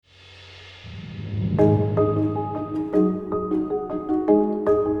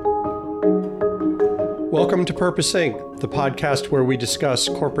Welcome to Purpose Inc., the podcast where we discuss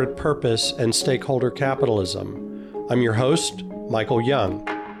corporate purpose and stakeholder capitalism. I'm your host, Michael Young.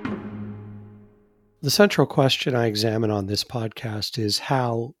 The central question I examine on this podcast is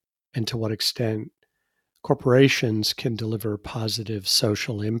how and to what extent corporations can deliver positive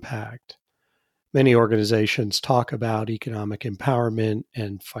social impact. Many organizations talk about economic empowerment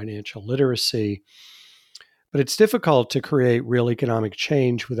and financial literacy, but it's difficult to create real economic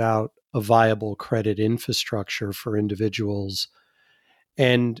change without a viable credit infrastructure for individuals.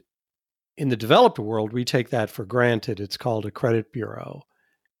 And in the developed world, we take that for granted. It's called a credit bureau.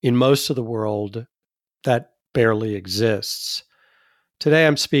 In most of the world, that barely exists. Today,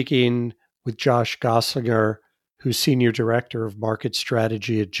 I'm speaking with Josh Goslinger, who's Senior Director of Market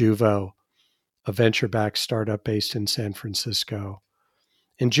Strategy at Juvo, a venture-backed startup based in San Francisco.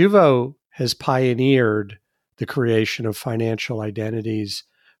 And Juvo has pioneered the creation of financial identities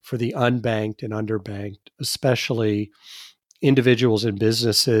for the unbanked and underbanked, especially individuals and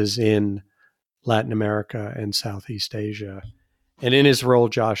businesses in Latin America and Southeast Asia. And in his role,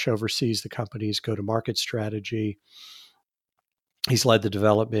 Josh oversees the company's go-to-market strategy. He's led the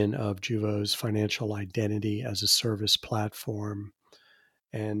development of Juvo's financial identity as a service platform.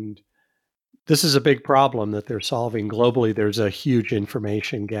 And this is a big problem that they're solving globally. There's a huge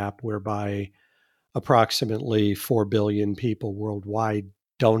information gap whereby approximately 4 billion people worldwide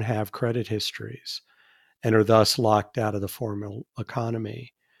don't have credit histories and are thus locked out of the formal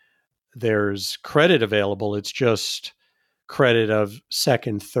economy. There's credit available. It's just credit of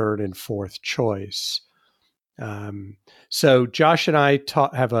second, third, and fourth choice. So Josh and I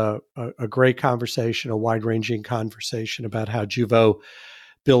have a great conversation, a wide-ranging conversation about how Juvo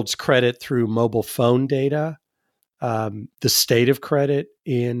builds credit through mobile phone data, the state of credit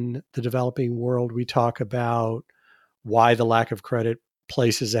in the developing world. We talk about why the lack of credit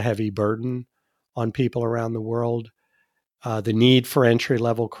places a heavy burden on people around the world, the need for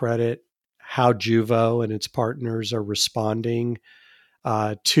entry-level credit, how Juvo and its partners are responding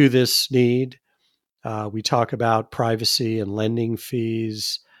to this need. We talk about privacy and lending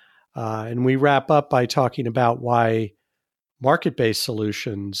fees, and we wrap up by talking about why market-based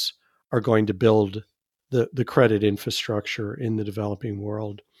solutions are going to build the credit infrastructure in the developing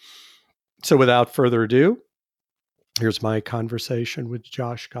world. So without further ado, here's my conversation with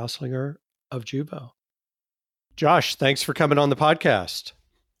Josh Goslinger of Juvo. Josh, thanks for coming on the podcast.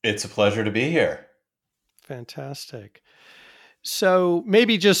 It's a pleasure to be here. Fantastic. So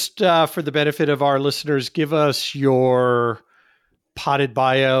maybe just for the benefit of our listeners, give us your potted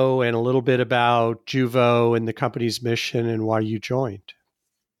bio and a little bit about Juvo and the company's mission and why you joined.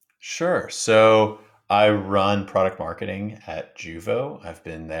 Sure. So I run product marketing at Juvo. I've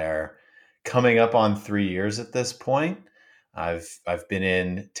been there coming up on 3 years at this point. I've been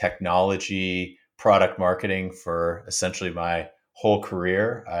in technology product marketing for essentially my whole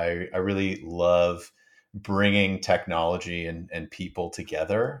career. I really love bringing technology and people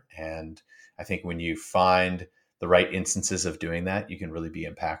together. And I think when you find the right instances of doing that, you can really be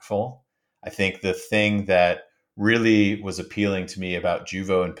impactful. I think the thing that really was appealing to me about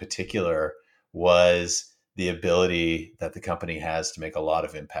Juvo in particular was the ability that the company has to make a lot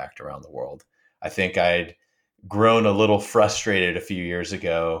of impact around the world. I think I'd grown a little frustrated a few years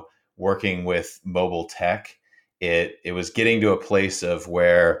ago working with mobile tech. It was getting to a place of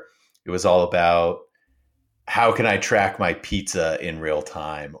where it was all about how can I track my pizza in real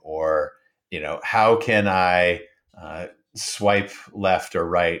time, or how can I swipe left or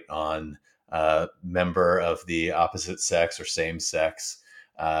right on a member of the opposite sex or same sex,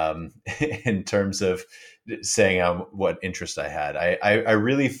 in terms of saying what interest I had. I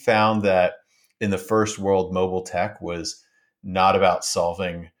really found that in the first world, mobile tech was not about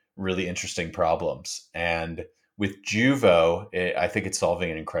solving really interesting problems. And with Juvo, I think it's solving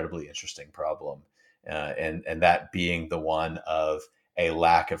an incredibly interesting problem. And that being the one of a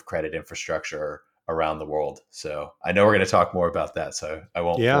lack of credit infrastructure around the world. So I know we're going to talk more about that, so I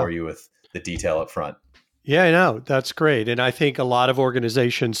won't bore you with the detail up front. Yeah, I know. That's great. And I think a lot of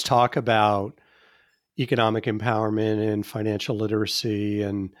organizations talk about economic empowerment and financial literacy,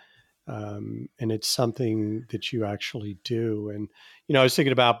 and it's something that you actually do. And I was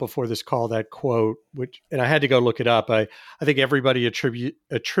thinking about before this call that quote, and I had to go look it up. I think everybody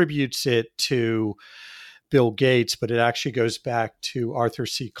attributes it to Bill Gates, but it actually goes back to Arthur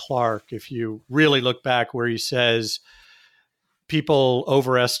C. Clarke. If you really look back, where he says people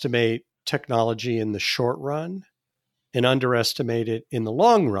overestimate technology in the short run and underestimate it in the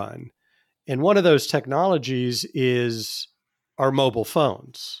long run. And one of those technologies is our mobile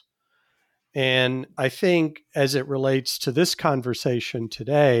phones. And I think as it relates to this conversation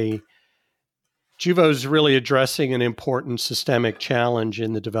today, Juvo's really addressing an important systemic challenge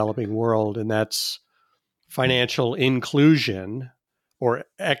in the developing world, and that's financial inclusion or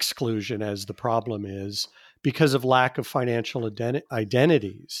exclusion, as the problem is, because of lack of financial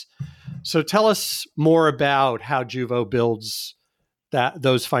identities. So tell us more about how Juvo builds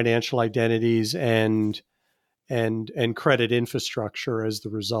those financial identities and credit infrastructure as the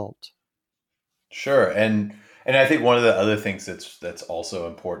result. Sure, and I think one of the other things that's also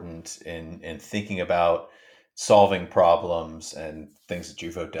important in thinking about solving problems and things that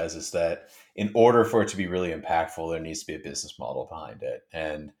Juvo does is that in order for it to be really impactful, there needs to be a business model behind it,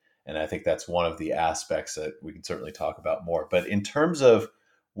 and I think that's one of the aspects that we can certainly talk about more. But in terms of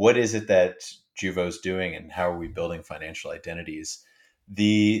what is it that Juvo's doing and how are we building financial identities,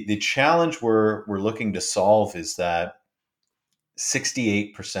 the challenge we're looking to solve is that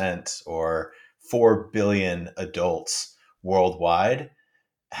 68% or 4 billion adults worldwide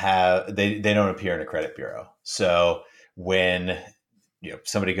have they don't appear in a credit bureau. So when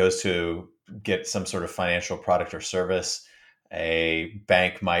somebody goes to get some sort of financial product or service, a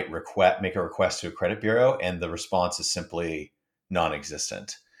bank might make a request to a credit bureau and the response is simply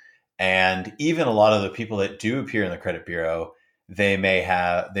non-existent. And even a lot of the people that do appear in the credit bureau, they may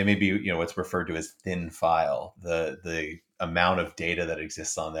be, what's referred to as thin file. The amount of data that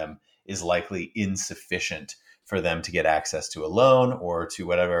exists on them is likely insufficient for them to get access to a loan or to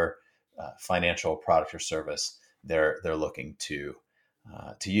whatever financial product or service they're looking to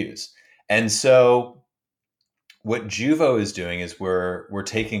use. And so what Juvo is doing is we're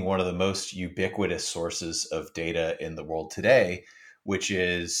taking one of the most ubiquitous sources of data in the world today, which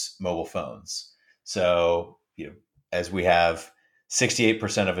is mobile phones. So, as we have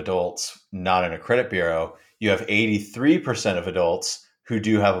 68% of adults not in a credit bureau, you have 83% of adults who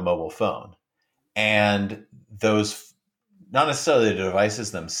do have a mobile phone. And those, not necessarily the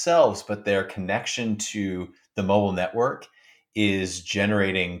devices themselves, but their connection to the mobile network is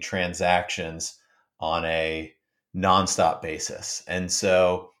generating transactions on a nonstop basis. And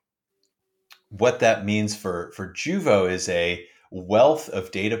so what that means for Juvo is a wealth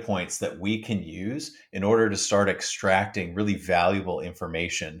of data points that we can use in order to start extracting really valuable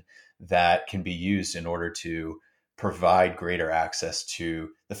information that can be used in order to provide greater access to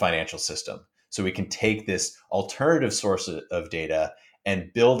the financial system. So we can take this alternative source of data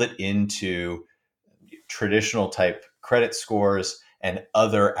and build it into traditional type credit scores and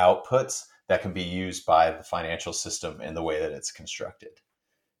other outputs that can be used by the financial system in the way that it's constructed.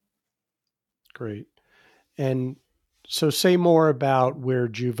 Great. And so say more about where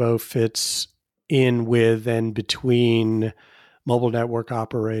Juvo fits in with and between mobile network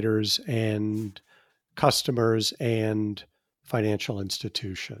operators and customers and financial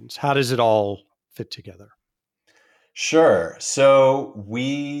institutions. How does it all fit together? Sure. So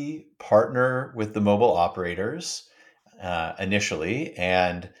we partner with the mobile operators initially,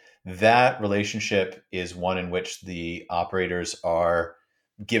 and that relationship is one in which the operators are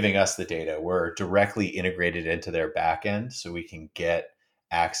giving us the data. We're directly integrated into their backend so we can get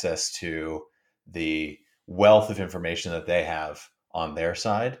access to the wealth of information that they have on their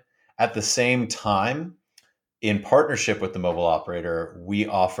side. At the same time, in partnership with the mobile operator, we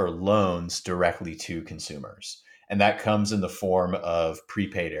offer loans directly to consumers. And that comes in the form of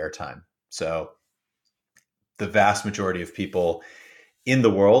prepaid airtime. So the vast majority of people in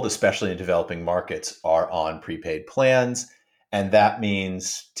the world, especially in developing markets, are on prepaid plans. And that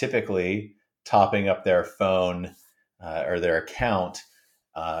means typically topping up their phone or their account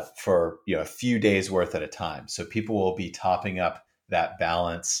for a few days worth at a time. So people will be topping up that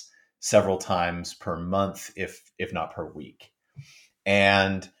balance several times per month, if not per week.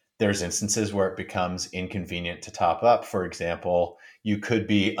 And there's instances where it becomes inconvenient to top up. For example, you could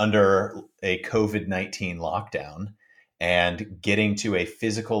be under a COVID-19 lockdown and getting to a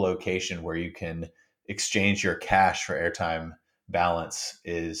physical location where you can exchange your cash for airtime balance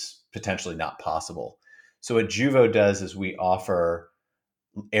is potentially not possible. So what Juvo does is we offer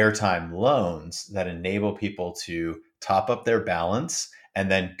airtime loans that enable people to top up their balance and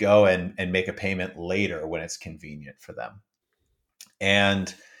then go and make a payment later when it's convenient for them.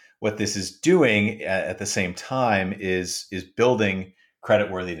 And what this is doing at the same time is building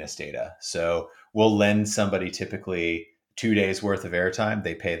creditworthiness data. So we'll lend somebody typically 2 days worth of airtime.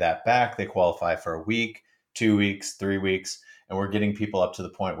 They pay that back. They qualify for a week, 2 weeks, 3 weeks. And we're getting people up to the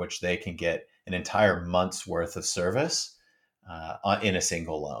point which they can get an entire month's worth of service in a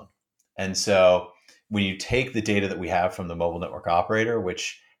single loan. And so when you take the data that we have from the mobile network operator,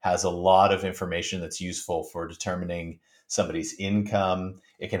 which has a lot of information that's useful for determining somebody's income,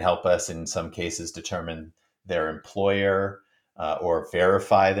 it can help us in some cases determine their employer, or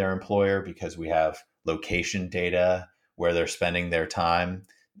verify their employer because we have location data where they're spending their time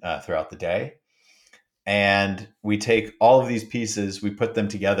throughout the day. And we take all of these pieces, we put them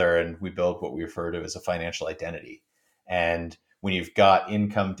together, and we build what we refer to as a financial identity. And when you've got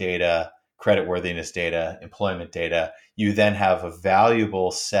income data, creditworthiness data, employment data, you then have a valuable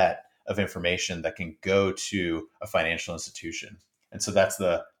set of information that can go to a financial institution. And so that's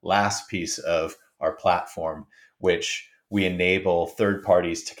the last piece of our platform, which we enable third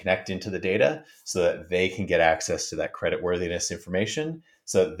parties to connect into the data so that they can get access to that creditworthiness information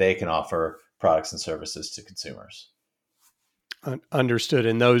so that they can offer products and services to consumers. Understood.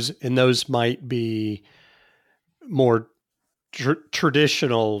 And those might be more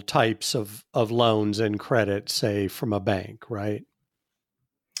traditional types of loans and credit, say from a bank, right?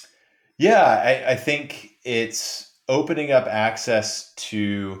 Yeah, I think it's opening up access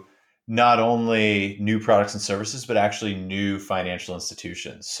to not only new products and services, but actually new financial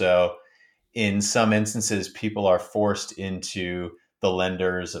institutions. So in some instances, people are forced into the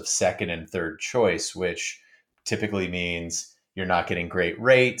lenders of second and third choice, which typically means you're not getting great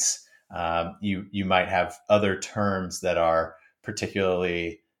rates. You might have other terms that are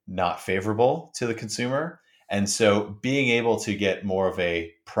particularly not favorable to the consumer. And so being able to get more of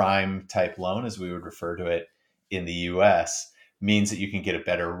a prime type loan, as we would refer to it in the US, means that you can get a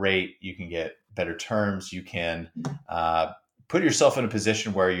better rate, you can get better terms, you can put yourself in a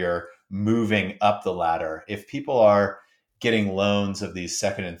position where you're moving up the ladder. If people are getting loans of these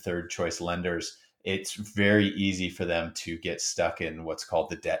second and third choice lenders, it's very easy for them to get stuck in what's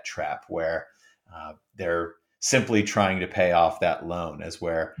called the debt trap, where they're simply trying to pay off that loan, as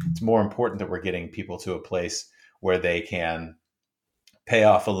where it's more important that we're getting people to a place where they can pay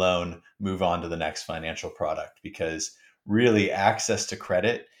off a loan, move on to the next financial product. Because really, access to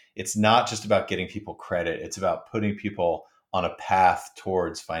credit, it's not just about getting people credit, it's about putting people on a path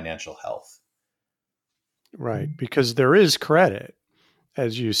towards financial health. Right. Because there is credit,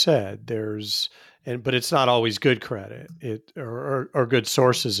 as you said, but it's not always good credit, or good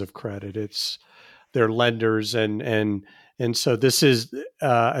sources of credit. It's their lenders. And so this is,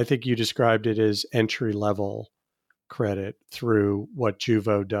 I think you described it as entry level credit through what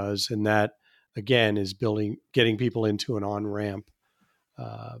Juvo does. And that again is getting people into an on-ramp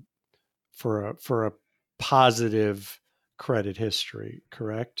for a positive credit history,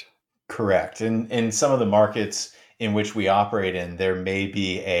 correct? Correct. And in some of the markets in which we operate in, there may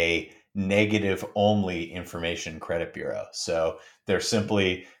be a negative only information credit bureau. So they're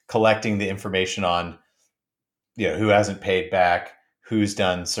simply collecting the information on, who hasn't paid back, who's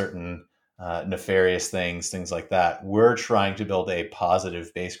done certain nefarious things like that. We're trying to build a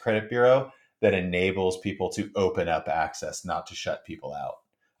positive base credit bureau that enables people to open up access, not to shut people out.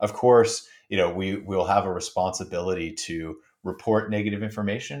 Of course, we will have a responsibility to report negative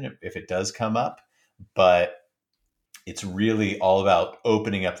information if it does come up, but it's really all about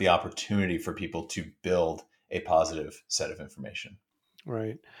opening up the opportunity for people to build a positive set of information.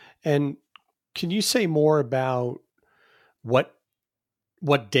 Right. And can you say more about what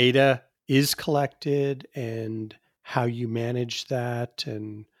data is collected and how you manage that?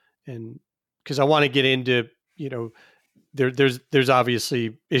 And because I want to get into, there's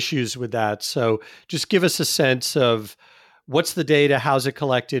obviously issues with that. So just give us a sense of what's the data, how's it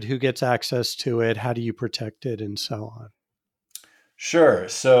collected, who gets access to it, how do you protect it, and so on. Sure.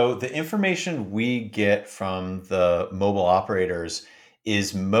 So the information we get from the mobile operators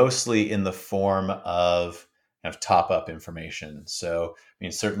is mostly in the form of kind of top up information. So, I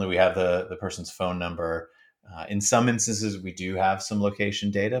mean, certainly we have the person's phone number. In some instances, we do have some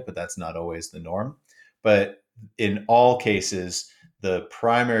location data, but that's not always the norm. But in all cases, the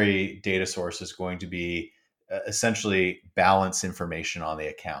primary data source is going to be essentially balance information on the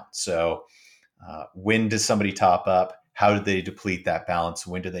account. So, when does somebody top up? How did they deplete that balance?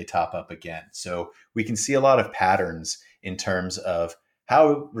 When do they top up again? So we can see a lot of patterns in terms of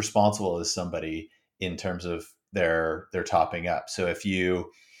how responsible is somebody in terms of their topping up. So if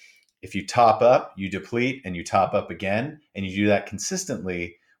you top up, you deplete, and you top up again, and you do that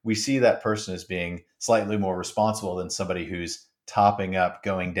consistently, we see that person as being slightly more responsible than somebody who's topping up,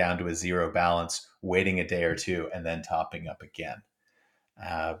 going down to a zero balance, waiting a day or two, and then topping up again.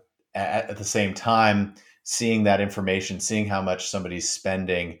 At the same time, seeing that information, seeing how much somebody's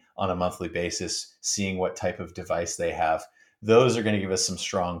spending on a monthly basis, seeing what type of device they have, those are going to give us some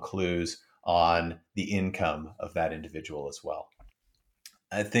strong clues on the income of that individual as well.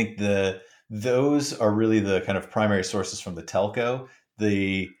 I think those are really the kind of primary sources from the telco.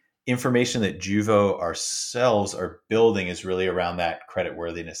 The information that Juvo ourselves are building is really around that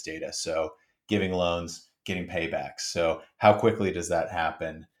creditworthiness data. So giving loans, getting paybacks. So how quickly does that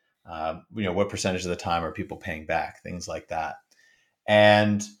happen? What percentage of the time are people paying back? Things like that.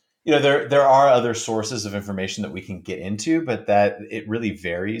 And there are other sources of information that we can get into, but that it really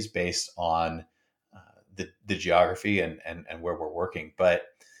varies based on the geography and where we're working. But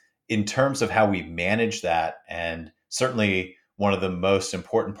in terms of how we manage that, and certainly one of the most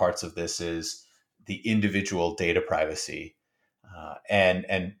important parts of this is the individual data privacy.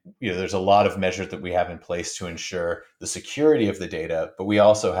 There's a lot of measures that we have in place to ensure the security of the data, but we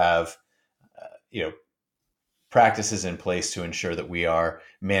also have practices in place to ensure that we are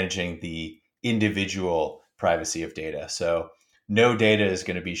managing the individual privacy of data. So no data is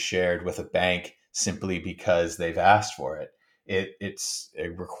going to be shared with a bank simply because they've asked for it. It's a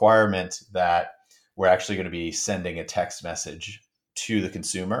requirement that we're actually going to be sending a text message to the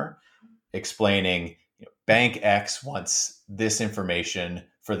consumer explaining, Bank X wants this information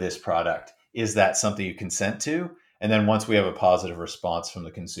for this product. Is that something you consent to? And then once we have a positive response from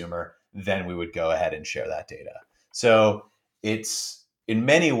the consumer, then we would go ahead and share that data. So it's in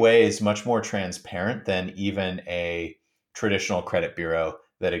many ways much more transparent than even a traditional credit bureau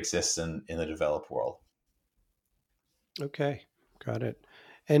that exists in the developed world. Okay, got it.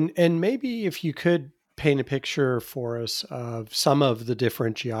 And maybe if you could paint a picture for us of some of the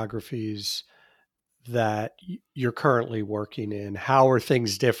different geographies that you're currently working in. How are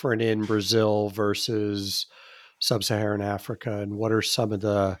things different in Brazil versus sub-Saharan Africa, and what are some of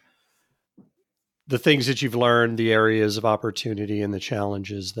the things that you've learned, the areas of opportunity and the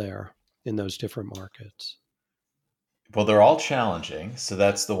challenges there in those different markets? Well, they're all challenging. So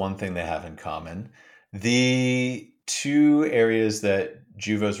that's the one thing they have in common. The two areas that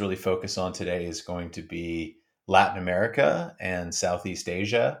Juvo's really focus on today is going to be Latin America and Southeast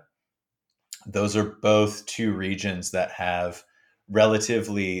Asia. Those are both two regions that have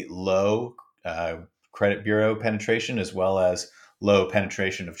relatively low credit bureau penetration, as well as low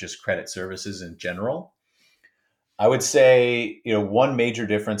penetration of just credit services in general. I would say, one major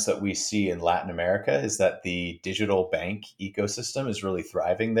difference that we see in Latin America is that the digital bank ecosystem is really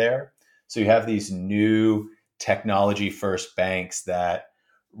thriving there. So you have these new technology first banks that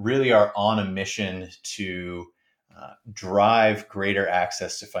really are on a mission to drive greater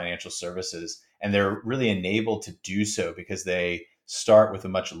access to financial services. And they're really enabled to do so because they start with a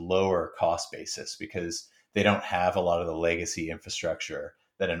much lower cost basis because they don't have a lot of the legacy infrastructure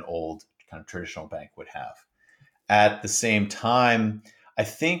that an old kind of traditional bank would have. At the same time, I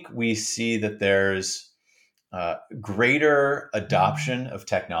think we see that there's greater adoption of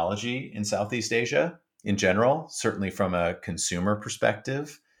technology in Southeast Asia in general, certainly from a consumer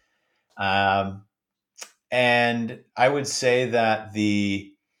perspective. And I would say that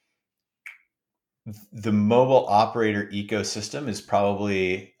the mobile operator ecosystem is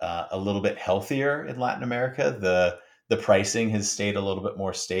probably a little bit healthier in Latin America. The pricing has stayed a little bit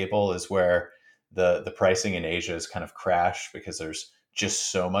more stable, is where the pricing in Asia has kind of crashed because there's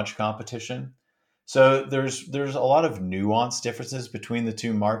just so much competition. So there's a lot of nuanced differences between the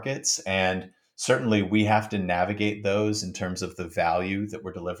two markets, and certainly we have to navigate those in terms of the value that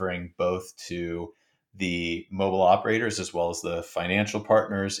we're delivering both to the mobile operators as well as the financial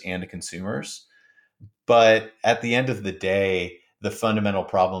partners and the consumers. But at the end of the day, the fundamental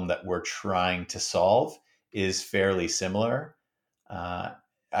problem that we're trying to solve is fairly similar. Uh,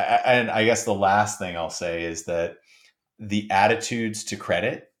 and I guess the last thing I'll say is that the attitudes to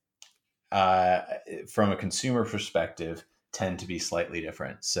credit uh, from a consumer perspective tend to be slightly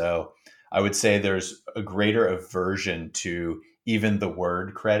different. So I would say there's a greater aversion to even the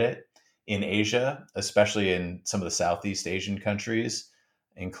word credit in Asia, especially in some of the Southeast Asian countries,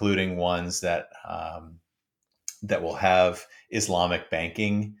 including ones that will have Islamic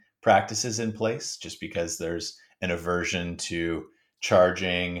banking practices in place, just because there's an aversion to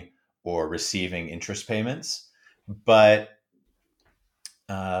charging or receiving interest payments. But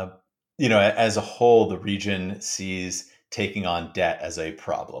uh, as a whole, the region sees taking on debt as a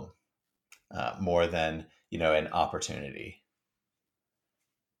problem more than an opportunity.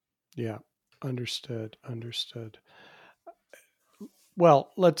 Yeah, understood.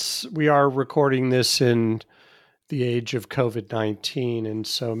 Well, we are recording this in the age of COVID-19, and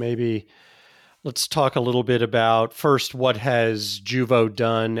so maybe let's talk a little bit about first, what has Juvo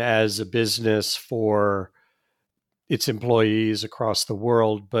done as a business for its employees across the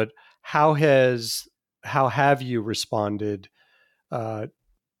world, but how have you responded, uh,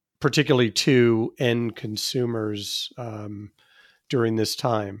 particularly to end consumers during this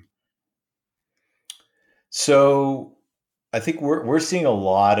time? So I think we're seeing a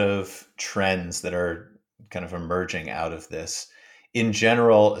lot of trends that are kind of emerging out of this in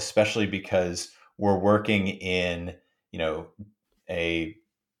general, especially because we're working in, a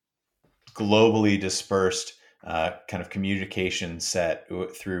globally dispersed kind of communication set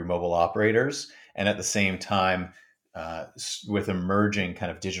through mobile operators, and at the same time with emerging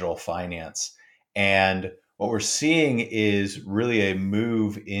kind of digital finance. And what we're seeing is really a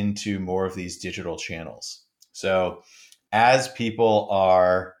move into more of these digital channels. So as people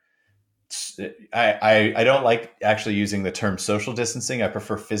are, I don't like actually using the term social distancing. I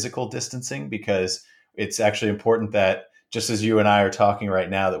prefer physical distancing, because it's actually important that, just as you and I are talking right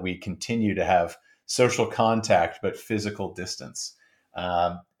now, that we continue to have social contact but physical distance.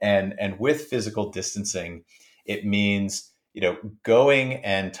 And with physical distancing, it means going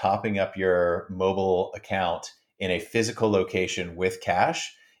and topping up your mobile account in a physical location with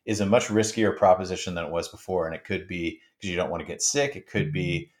cash is a much riskier proposition than it was before. And it could be because you don't want to get sick. It could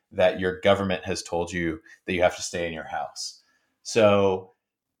be that your government has told you that you have to stay in your house. So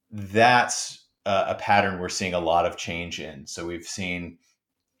that's a pattern we're seeing a lot of change in. So we've seen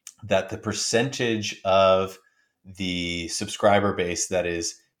that the percentage of the subscriber base that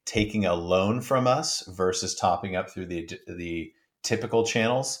is taking a loan from us versus topping up through the typical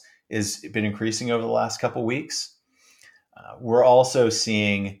channels has been increasing over the last couple of weeks. We're also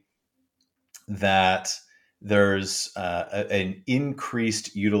seeing that there's an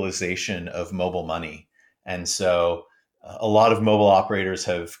increased utilization of mobile money. And so a lot of mobile operators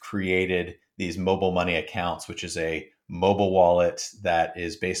have created these mobile money accounts, which is a mobile wallet that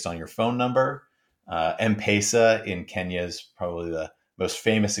is based on your phone number. M-Pesa in Kenya is probably the most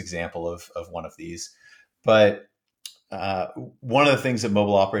famous example of one of these. But one of the things that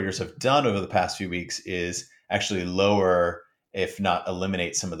mobile operators have done over the past few weeks is actually lower, if not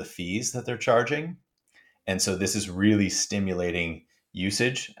eliminate, some of the fees that they're charging. And so this is really stimulating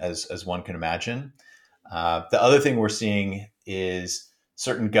usage, as one can imagine. The other thing we're seeing is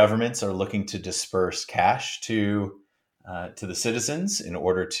certain governments are looking to disperse cash to the citizens in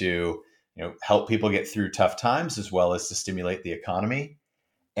order to help people get through tough times, as well as to stimulate the economy.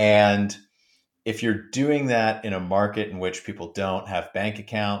 And if you're doing that in a market in which people don't have bank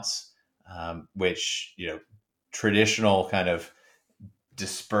accounts, which traditional kind of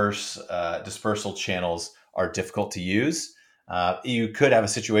dispersal channels are difficult to use, you could have a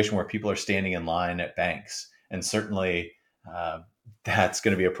situation where people are standing in line at banks, and certainly that's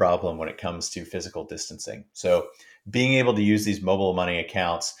going to be a problem when it comes to physical distancing. So being able to use these mobile money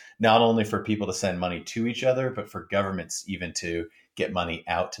accounts, not only for people to send money to each other, but for governments even to get money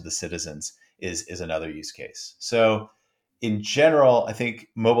out to the citizens, is another use case. So in general, I think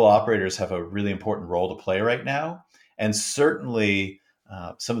mobile operators have a really important role to play right now. And certainly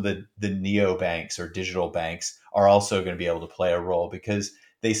some of the neobanks or digital banks are also going to be able to play a role, because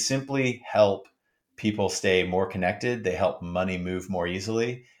they simply help people stay more connected. They help money move more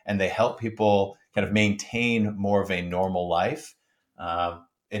easily, and they help people kind of maintain more of a normal life,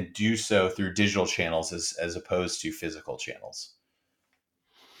 and do so through digital channels as opposed to physical channels.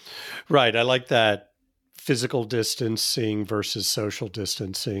 Right. I like that physical distancing versus social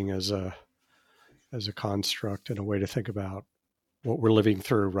distancing as a construct and a way to think about what we're living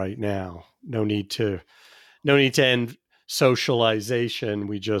through right now. No need to end socialization.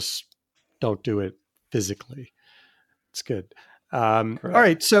 We just don't do it physically. It's good. All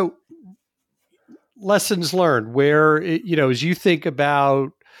right. So lessons learned, where, as you think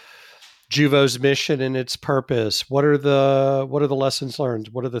about Juvo's mission and its purpose, what are the lessons learned?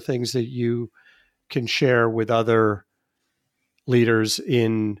 What are the things that you can share with other leaders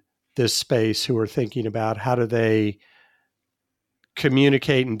in this space who are thinking about how do they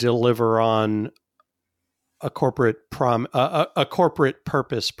communicate and deliver on a corporate a corporate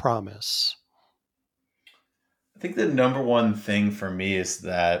purpose promise? I think the number one thing for me is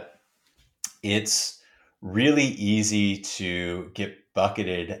that it's really easy to get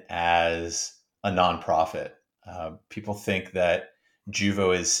bucketed as a nonprofit. People think that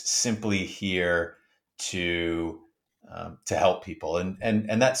Juvo is simply here to help people,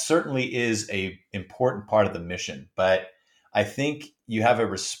 and that certainly is a important part of the mission. But I think you have a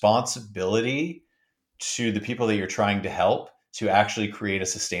responsibility to the people that you're trying to help to actually create a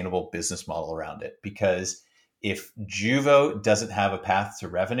sustainable business model around it. Because if Juvo doesn't have a path to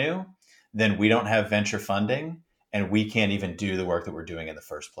revenue, then we don't have venture funding, and we can't even do the work that we're doing in the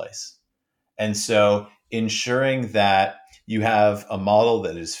first place. And so ensuring that you have a model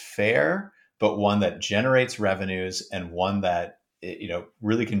that is fair, but one that generates revenues, and one that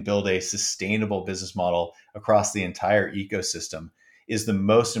really can build a sustainable business model across the entire ecosystem is the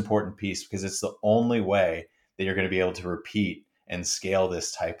most important piece, because it's the only way that you're going to be able to repeat and scale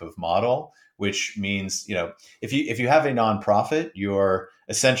this type of model. Which means, if you have a nonprofit, you're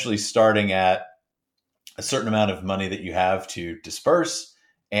essentially starting at a certain amount of money that you have to disperse,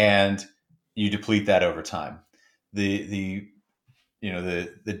 and you deplete that over time. The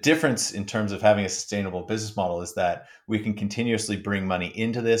difference in terms of having a sustainable business model is that we can continuously bring money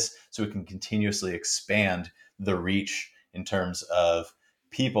into this, so we can continuously expand the reach in terms of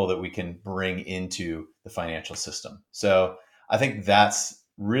people that we can bring into the financial system. So I think that's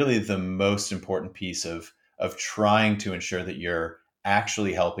really the most important piece of trying to ensure that you're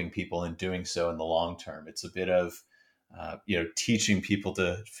actually helping people and doing so in the long term. It's a bit of teaching people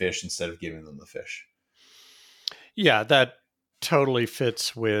to fish instead of giving them the fish. Yeah, that totally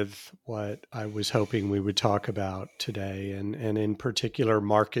fits with what I was hoping we would talk about today, and in particular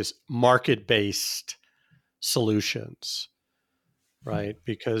market-based solutions, right?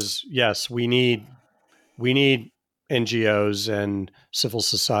 Because yes, we need NGOs and civil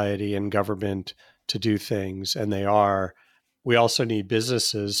society and government to do things, and we also need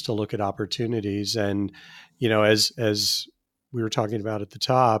businesses to look at opportunities. And, as we were talking about at the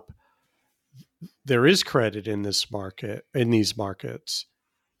top, there is credit in these markets.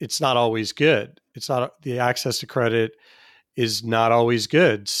 It's not always good. The access to credit is not always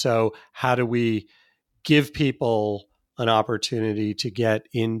good. So how do we give people an opportunity to get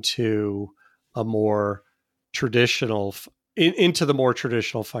into the more traditional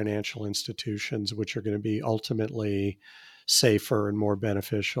financial institutions, which are going to be ultimately safer and more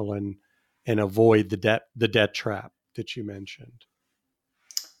beneficial, and avoid the debt trap that you mentioned?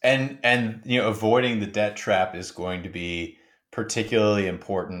 And avoiding the debt trap is going to be particularly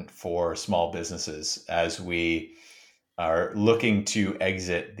important for small businesses as we are looking to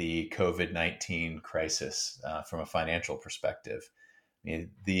exit the COVID-19 crisis from a financial perspective. I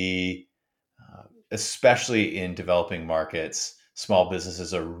mean, especially in developing markets, small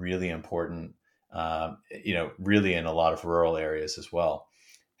businesses are really important. Really in a lot of rural areas as well,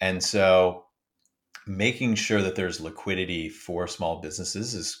 and so making sure that there's liquidity for small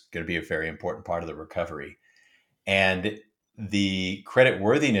businesses is going to be a very important part of the recovery. And the credit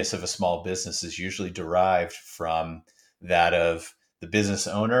worthiness of a small business is usually derived from that of the business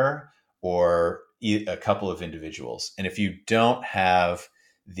owner or a couple of individuals. And if you don't have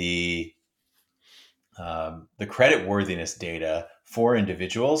the credit worthiness data for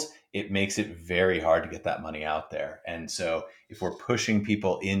individuals, it makes it very hard to get that money out there. And so if we're pushing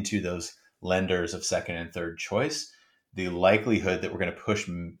people into those lenders of second and third choice, the likelihood that we're going to push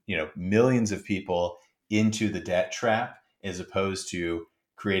millions of people into the debt trap, as opposed to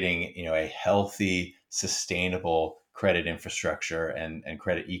creating a healthy, sustainable credit infrastructure and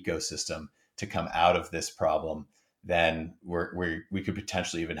credit ecosystem to come out of this problem, then we could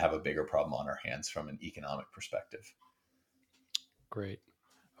potentially even have a bigger problem on our hands from an economic perspective. Great.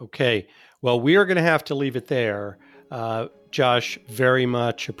 Okay. Well, we are going to have to leave it there. Josh, very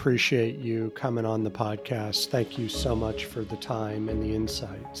much appreciate you coming on the podcast. Thank you so much for the time and the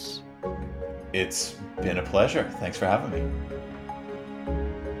insights. It's been a pleasure. Thanks for having me.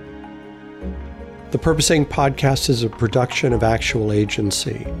 The Purposing Podcast is a production of Actual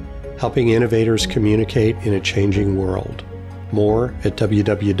Agency, helping innovators communicate in a changing world. More at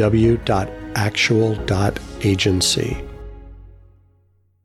www.actual.agency.